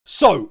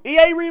So,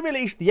 EA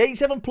re-released the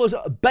 87 Plus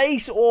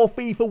base or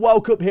FIFA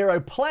World Cup hero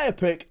player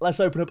pick. Let's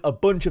open up a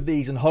bunch of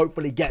these and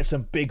hopefully get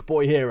some big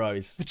boy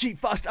heroes. For cheap,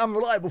 fast and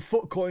reliable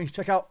foot coins,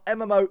 check out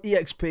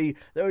MMOEXP.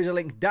 There is a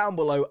link down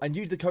below and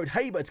use the code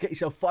HABER to get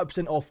yourself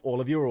 5% off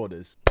all of your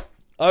orders.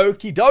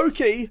 Okie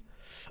dokie.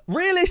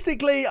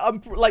 Realistically,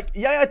 I'm like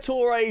Yaya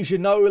Toure,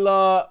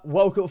 Ginola,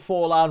 World Cup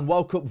Forlan,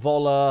 World Cup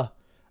Vola,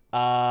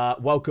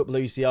 World Cup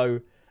Lucio.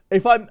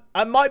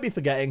 I might be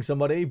forgetting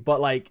somebody, but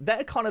like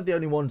they're kind of the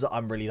only ones that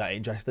I'm really that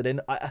interested in.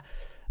 I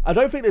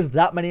don't think there's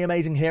that many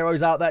amazing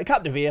heroes out there.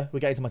 Capdevere, we're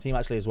getting to my team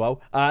actually as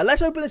well.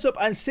 Let's open this up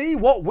and see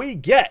what we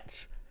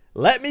get.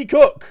 Let me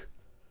cook.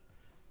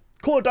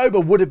 Cordoba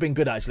would have been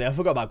good actually. I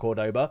forgot about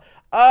Cordoba.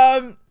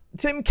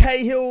 Tim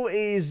Cahill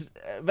is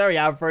very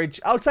average.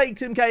 I'll take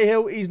Tim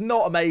Cahill. He's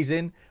not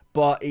amazing,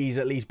 but he's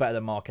at least better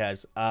than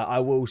Marquez.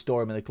 I will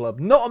store him in the club.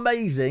 Not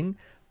amazing,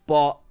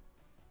 but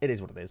it is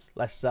what it is.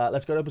 Let's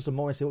go open some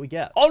more and see what we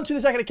get. On to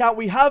the second account,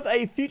 we have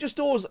a Future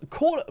Stars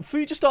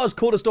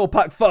Quarter Store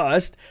pack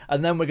first,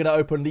 and then we're going to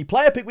open the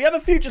player pick. We have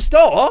a Future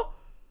Star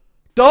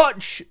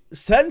Dutch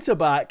centre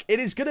back. It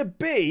is going to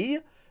be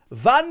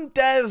Van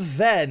der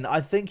Ven.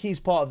 I think he's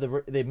part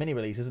of the mini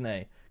release, isn't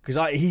he?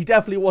 Because he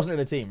definitely wasn't in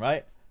the team,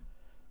 right?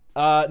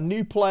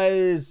 New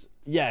players,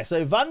 yeah.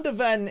 So Van der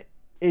Ven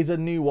is a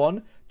new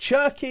one.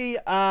 Cherky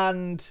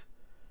and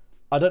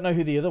I don't know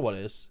who the other one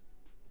is.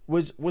 I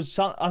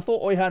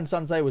thought Oyhan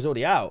Sansei was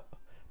already out.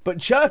 But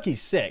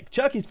Cherky's sick.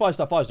 Cherky's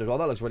 5-star, 5-star as well.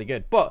 That looks really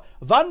good. But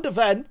Van der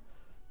Ven,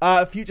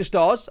 Future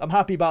Stars. I'm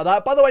happy about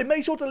that. By the way,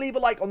 make sure to leave a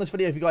like on this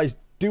video if you guys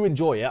do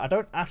enjoy it. I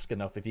don't ask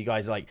enough if you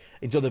guys like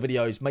enjoy the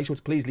videos. Make sure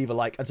to please leave a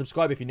like and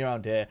subscribe if you're new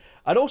around here.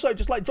 And also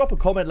just like drop a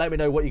comment. Let me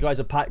know what you guys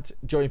have packed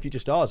during Future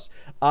Stars.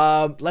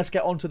 Let's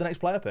get on to the next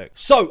player pick.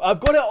 So I've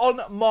got it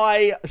on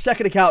my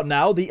second account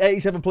now. The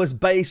 87 Plus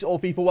base or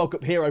FIFA World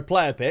Cup hero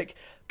player pick.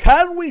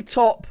 Can we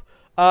top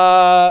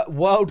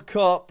World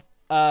Cup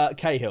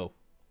Cahill?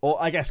 Or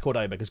I guess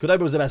Cordoba, because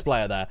Cordoba was the best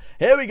player there.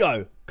 Here we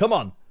go. Come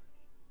on.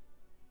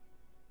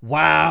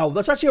 Wow,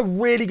 that's actually a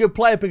really good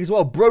player pick as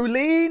well.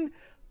 Brolin,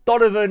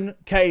 Donovan,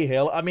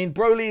 Cahill. I mean,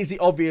 Brolin is the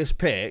obvious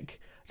pick.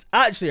 It's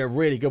actually a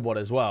really good one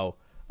as well.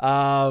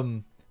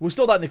 We'll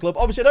store that in the club.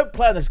 Obviously, I don't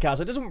play on this account,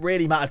 so it doesn't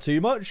really matter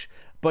too much.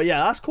 But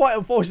yeah, that's quite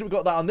unfortunate we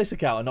got that on this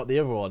account and not the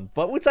other one.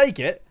 But we'll take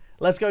it.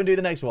 Let's go and do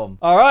the next one.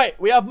 All right,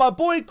 we have my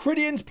boy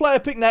Cridian's player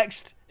pick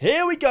next.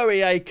 Here we go,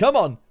 EA. Come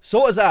on,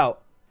 sort us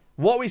out.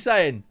 What are we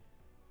saying?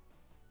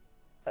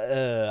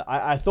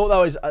 I thought that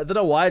was, I don't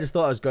know why, I just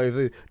thought it was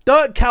Govu.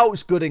 Dirk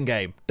Kout's good in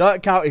game.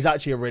 Dirk Kout is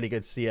actually a really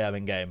good CM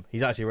in game.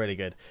 He's actually really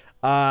good.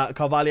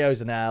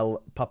 Carvalho's an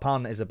L.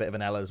 Papan is a bit of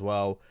an L as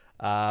well.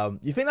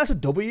 You think that's a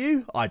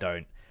W? I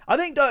don't. I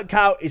think Dirk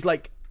Kout is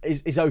like,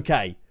 is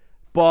okay.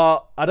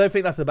 But I don't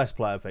think that's the best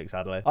player pick,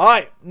 sadly. All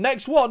right,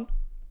 next one.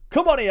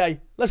 Come on, EA.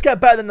 Let's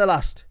get better than the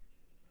last.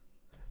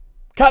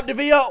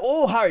 Capdevere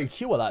or Harry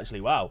Kewell,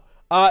 actually. Wow.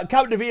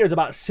 Capdevere is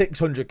about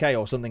 600k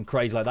or something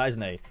crazy like that,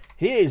 isn't he?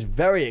 He is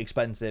very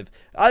expensive.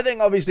 I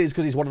think obviously it's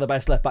because he's one of the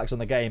best left backs on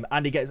the game.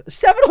 And he gets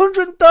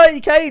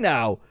 730k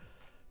now.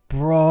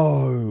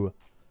 Bro.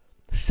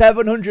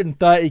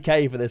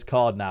 730k for this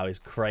card now is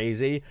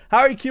crazy.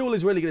 Harry Kewell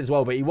is really good as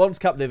well, but he wants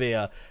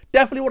Capdevere.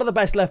 Definitely one of the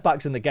best left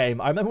backs in the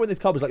game. I remember when this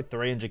card was like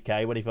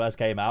 300k when he first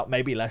came out.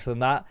 Maybe less than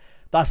that.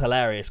 That's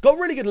hilarious. Got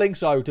really good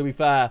links, though, to be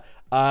fair.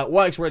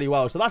 Works really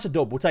well. So that's a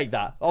dub. We'll take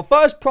that. Our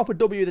first proper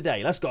W of the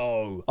day. Let's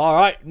go. All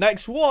right.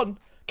 Next one.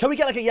 Can we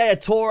get like a Yaya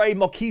Toure,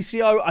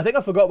 Marquisio? I think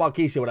I forgot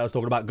Marquisio when I was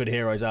talking about good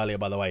heroes earlier,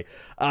 by the way.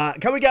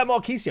 Can we get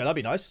Marquisio? That'd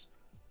be nice.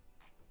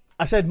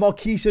 I said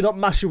Marquisio, not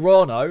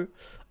Mascherano.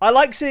 I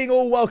like seeing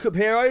all World Cup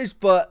heroes,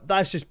 but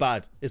that's just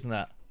bad, isn't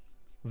that?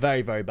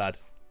 Very, very bad.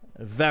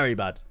 Very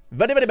bad.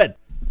 Very, very bad.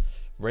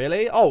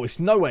 Really? Oh, it's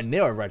nowhere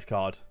near a red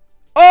card.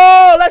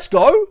 Oh, let's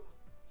go.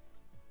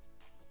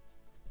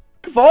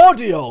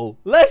 Gvardiol.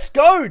 Let's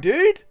go,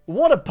 dude.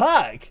 What a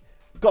pack.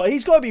 God,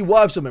 he's got to be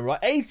worth something, right?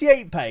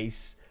 88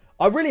 pace.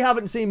 I really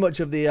haven't seen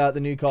much of the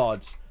new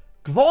cards.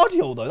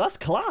 Gvardiol, though, that's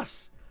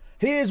class.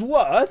 He is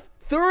worth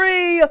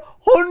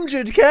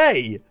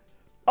 300k.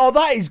 Oh,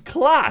 that is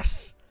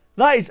class.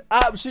 That is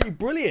absolutely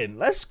brilliant.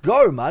 Let's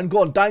go, man.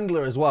 Go on,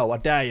 Dangler as well. I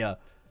dare you.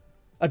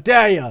 I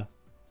dare you.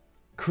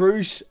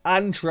 Cruz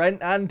and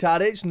Trent and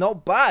Tadic,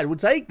 not bad. We'll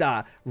take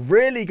that.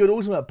 Really good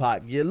ultimate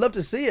pack. You'd love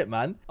to see it,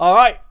 man. All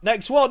right,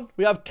 next one.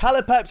 We have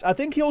Calipeps. I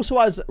think he also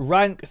has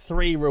rank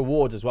 3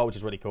 rewards as well, which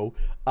is really cool.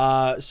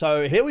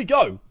 So here we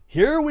go.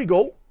 Here we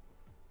go.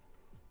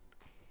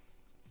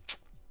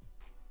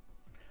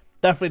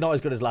 Definitely not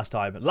as good as last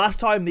time. Last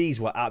time, these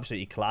were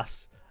absolutely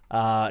class.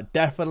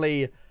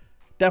 Definitely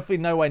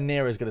nowhere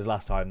near as good as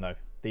last time, though.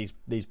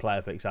 These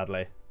player picks,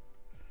 sadly.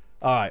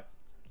 All right,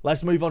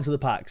 let's move on to the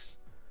packs.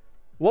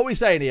 What are we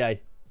saying,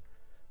 EA?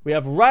 We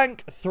have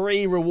rank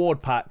 3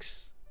 reward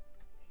packs.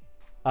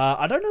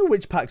 I don't know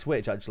which pack's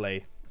which,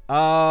 actually.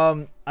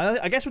 I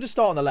guess we'll just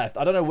start on the left.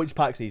 I don't know which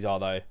packs these are,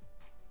 though.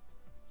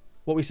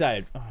 What are we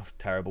saying? Oh,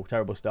 terrible,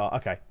 terrible start.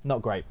 Okay,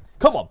 not great.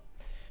 Come on.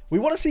 We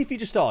want to see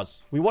Future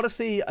Stars. We want to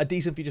see a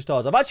decent Future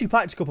Stars. I've actually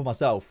packed a couple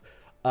myself.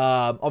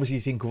 Obviously,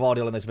 you've seen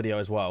Gvardiol in this video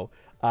as well.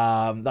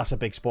 That's a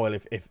big spoil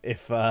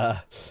if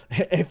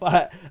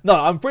I... No,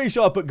 I'm pretty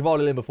sure I put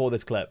Gvardiol in before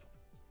this clip.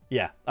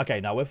 Yeah. Okay,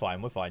 no, we're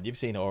fine. We're fine. You've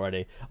seen it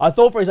already. I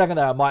thought for a second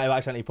there I might have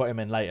accidentally put him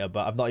in later,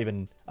 but I've not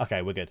even...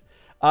 Okay, we're good.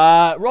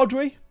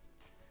 Rodri.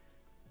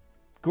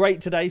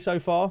 Great today so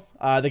far.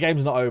 The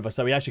game's not over,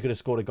 so he actually could have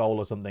scored a goal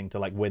or something to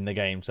like win the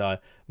game. So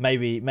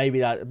maybe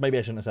I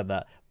shouldn't have said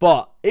that.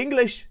 But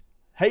English,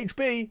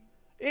 HB,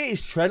 it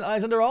is Trent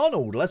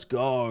Alexander-Arnold. Let's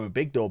go.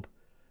 Big dub.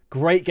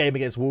 Great game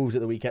against Wolves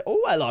at the weekend.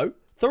 Oh, hello.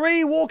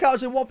 3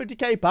 walkouts in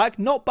 150k pack.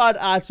 Not bad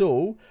at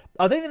all.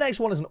 I think the next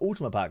one is an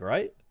ultimate pack,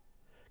 right?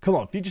 Come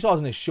on. Future Stars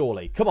in this,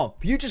 surely. Come on.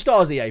 Future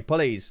Stars, EA,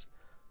 please.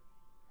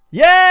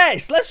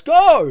 Yes! Let's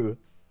go!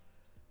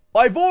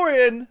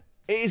 Ivorian...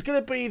 It is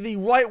going to be the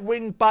right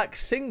wing back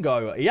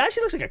Singo. He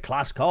actually looks like a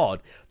class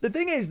card. The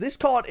thing is, this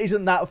card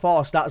isn't that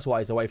far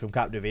stats-wise away from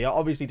Captive. He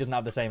obviously doesn't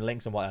have the same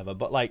links and whatever.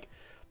 But, like,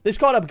 this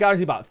card I'm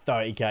guaranteed about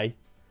 30k.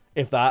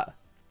 If that.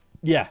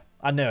 Yeah,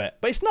 I knew it.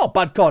 But it's not a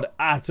bad card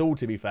at all,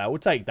 to be fair. We'll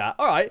take that.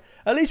 All right.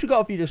 At least we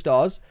got a Future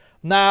Stars.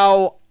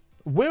 Now,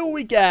 will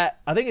we get...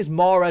 I think it's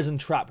Mahrez and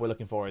Trap we're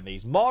looking for in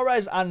these.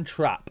 Mahrez and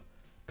Trap.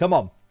 Come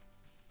on.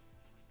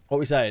 What are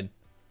we saying?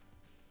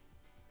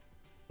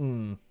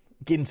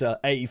 Ginter,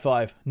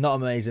 85. Not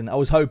amazing. I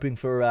was hoping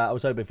for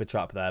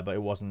Trap there, but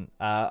it wasn't.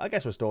 I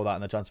guess we'll store that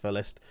in the transfer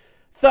list.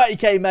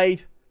 30k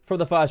made from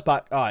the first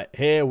pack. All right,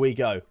 here we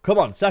go. Come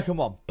on, second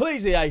one.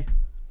 Please, EA.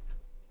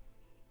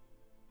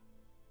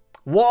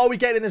 What are we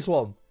getting in this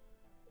one?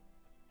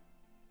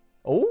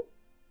 Oh?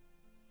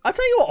 I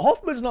tell you what,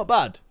 Hoffman's not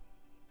bad.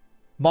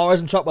 Mahrez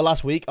and Trap were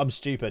last week. I'm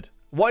stupid.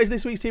 What is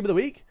this week's team of the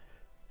week?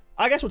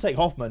 I guess we'll take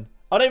Hoffman.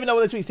 I don't even know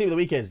what this week's team of the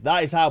week is.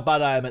 That is how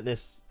bad I am at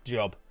this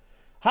job.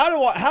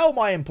 How am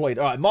I employed?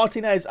 All right,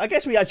 Martinez. I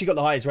guess we actually got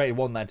the highest rated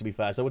one there, to be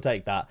fair, so we'll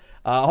take that.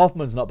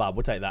 Hoffman's not bad.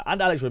 We'll take that.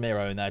 And Alex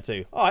Ramiro in there,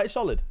 too. All right,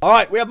 solid. All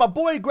right, we have my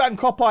boy Grand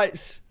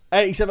Kropites,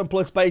 87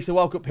 plus base, a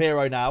World Cup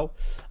hero now.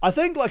 I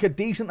think, like, a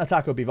decent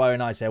attack would be very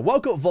nice here.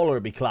 World Cup Voller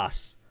would be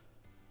class.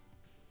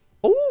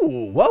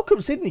 Ooh, World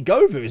Cup Sydney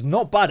Govu is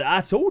not bad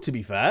at all, to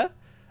be fair.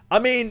 I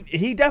mean,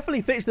 he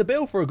definitely fits the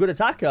bill for a good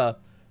attacker.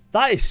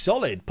 That is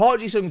solid. Park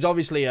Ji-sung's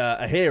obviously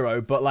a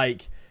hero, but,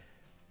 like...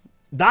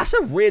 That's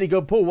a really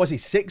good pull. Was he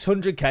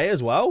 600k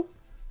as well?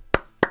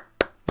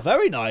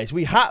 Very nice.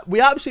 We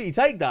absolutely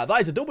take that.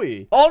 That is a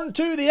W. On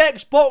to the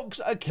Xbox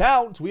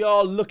account. We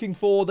are looking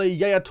for the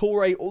Yaya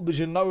Toure or the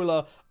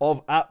Ginola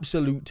of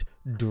absolute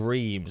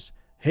dreams.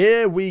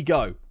 Here we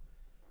go.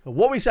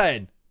 What are we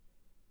saying?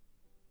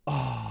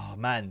 Oh,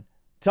 man.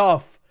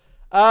 Tough.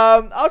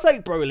 I'll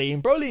take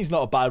Brolin. Brolin's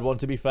not a bad one,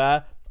 to be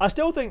fair. I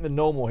still think the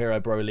normal hero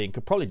Brolin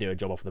could probably do a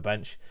job off the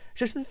bench. It's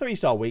just the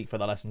 3-star week for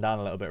that lesson down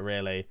a little bit,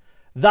 really.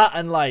 That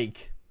and,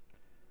 like,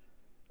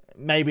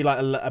 maybe, like,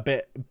 a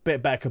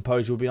bit better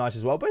composure would be nice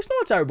as well. But it's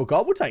not a terrible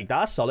card. We'll take that.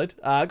 That's solid.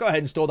 Go ahead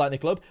and store that in the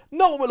club.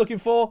 Not what we're looking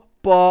for,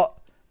 but,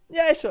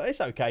 yeah, it's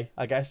okay,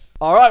 I guess.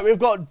 All right, we've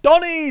got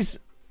Donny's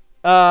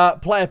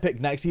player pick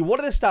next. He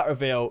wanted a stat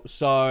reveal,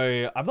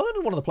 so I've not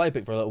done one of the player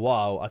pick for a little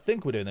while. I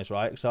think we're doing this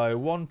right. So,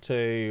 1,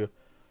 2...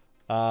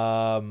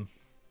 am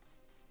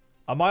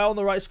I on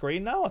the right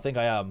screen now? I think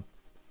I am.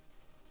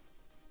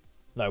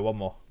 No, one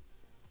more.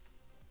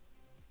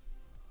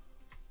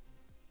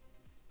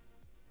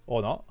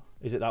 Or not.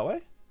 Is it that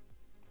way?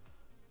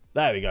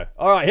 There we go.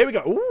 All right, here we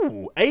go.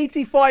 Ooh,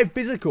 85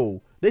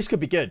 physical. This could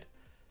be good.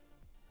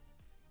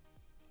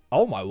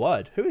 Oh, my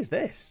word. Who is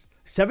this?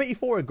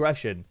 74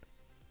 aggression.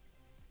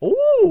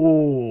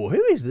 Ooh,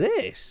 who is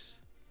this?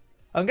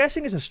 I'm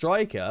guessing it's a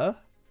striker.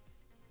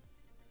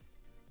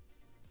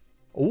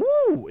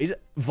 Ooh, is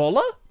it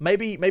Voller?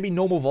 Maybe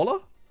normal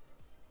Voller?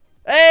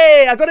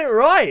 Hey, I got it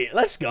right.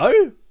 Let's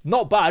go.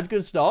 Not bad.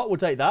 Good start. We'll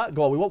take that.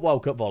 Go on, we want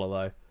World Cup Voller,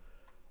 though.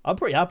 I'm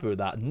pretty happy with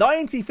that.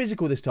 90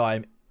 physical this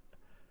time.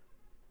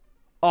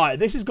 All right,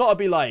 this has got to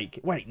be like...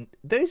 Wait,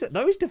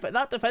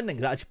 that defending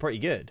is actually pretty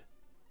good.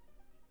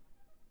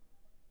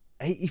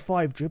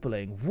 85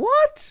 dribbling.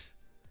 What?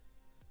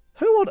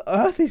 Who on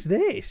earth is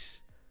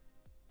this?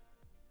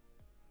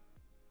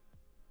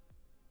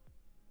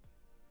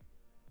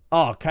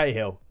 Oh,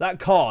 Cahill. That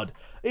card.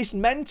 It's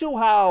mental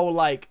how,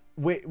 like...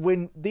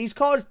 When these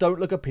cards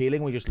don't look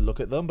appealing, we just look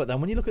at them. But then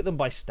when you look at them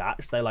by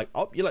stats, they're like...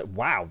 Oh, you're like,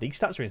 wow, these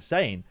stats are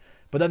insane.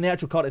 But then the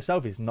actual card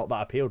itself is not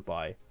that appealed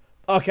by.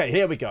 Okay,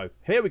 here we go.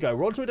 Here we go.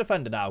 We're on to a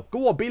defender now.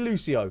 Go on, be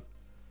Lucio.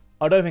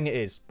 I don't think it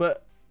is,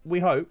 but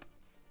we hope.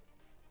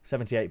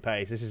 78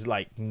 pace. This is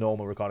like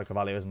normal Ricardo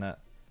Carvalho, isn't it?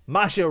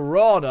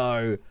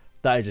 Mascherano.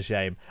 That is a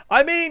shame.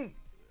 I mean,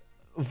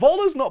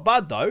 Voller's not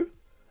bad, though.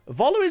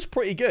 Voller is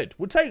pretty good.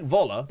 We'll take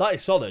Voller. That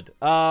is solid.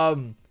 I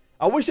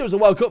wish it was a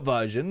World Cup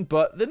version,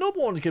 but the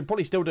normal one could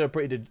probably still do a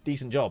pretty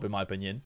decent job, in my opinion.